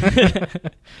 Yeah.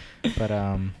 But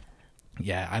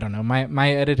yeah, I don't know.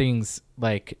 My editing's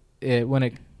like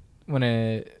when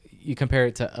you compare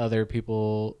it to other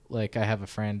people. Like I have a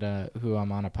friend who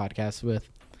I'm on a podcast with,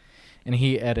 and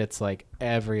he edits like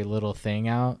every little thing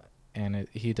out, and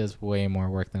he does way more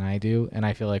work than I do, and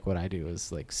I feel like what I do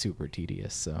is like super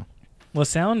tedious. So, well,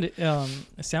 sound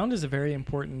is a very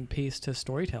important piece to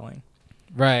storytelling.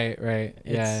 Right.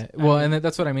 Yeah. Well, and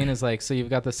that's what I mean is like, so you've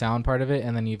got the sound part of it,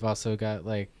 and then you've also got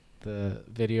like the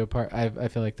video part. I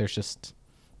feel like there's just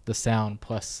the sound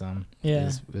plus some.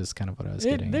 Yeah. Is kind of what I was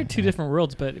getting. They're two different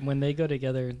worlds, but when they go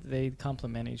together, they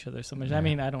complement each other so much. Yeah. I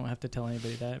mean, I don't have to tell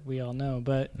anybody that, we all know,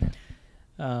 but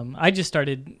I just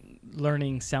started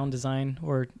learning sound design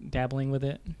or dabbling with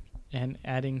it and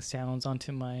adding sounds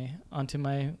onto my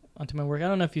work. I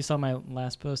don't know if you saw my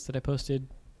last post that I posted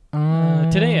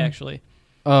today, actually.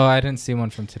 Oh, I didn't see one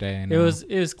from today. I know.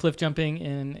 It was cliff jumping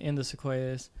in the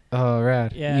sequoias. Oh,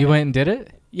 rad. Yeah. You went and did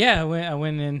it? Yeah, I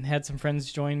went and had some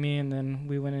friends join me, and then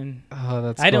we went in. Oh,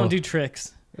 that's cool. I don't do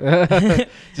tricks.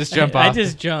 Just jump off. I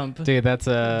just jump. Dude,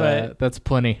 that's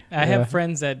plenty. I have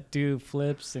friends that do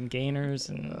flips and gainers,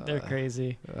 and they're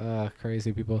crazy.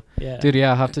 Crazy people. Yeah. Dude, yeah,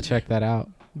 I'll have to check that out.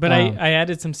 But I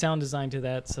added some sound design to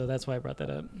that, so that's why I brought that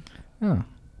up.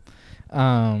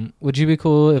 Oh. Would you be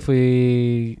cool if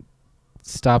we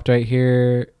stopped right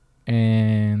here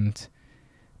and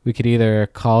we could either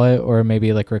call it or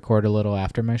maybe like record a little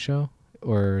after my show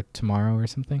or tomorrow or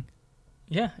something?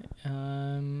 Yeah.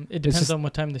 It depends on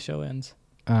what time the show ends.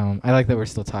 I like that we're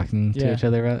still talking to each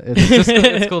other. It's just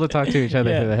it's cool to talk to each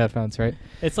other through the headphones, right?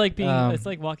 It's like it's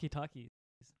like walkie-talkie.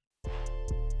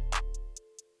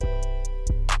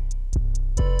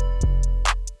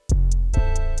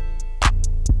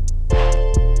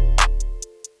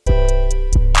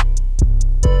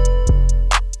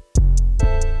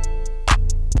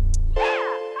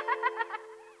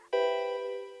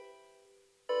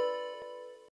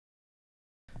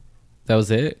 that was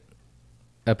it.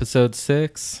 Episode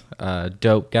 6.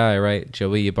 Dope guy, right?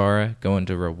 Joey Ybarra going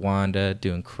to Rawanda,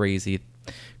 doing crazy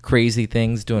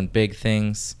things, doing big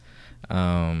things.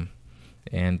 And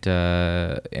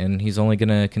he's only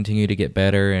gonna continue to get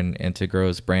better and to grow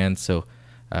his brand. So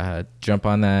jump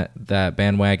on that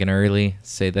bandwagon early.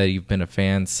 Say that you've been a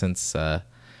fan since the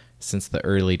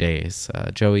early days.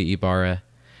 Joey Ybarra.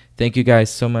 Thank you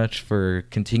guys so much for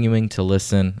continuing to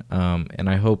listen. And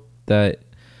I hope that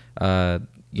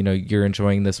you're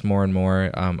enjoying this more and more.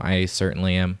 I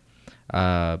certainly am.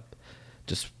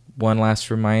 Just one last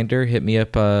reminder: hit me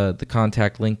up the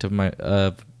contact link to my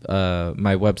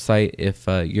website if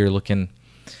you're looking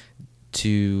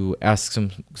to ask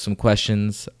some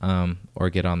questions or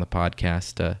get on the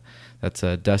podcast. That's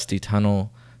a Dusty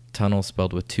Tunnel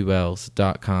spelled with 2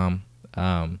 L's.com.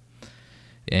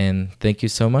 And thank you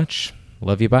so much.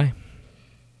 Love you. Bye.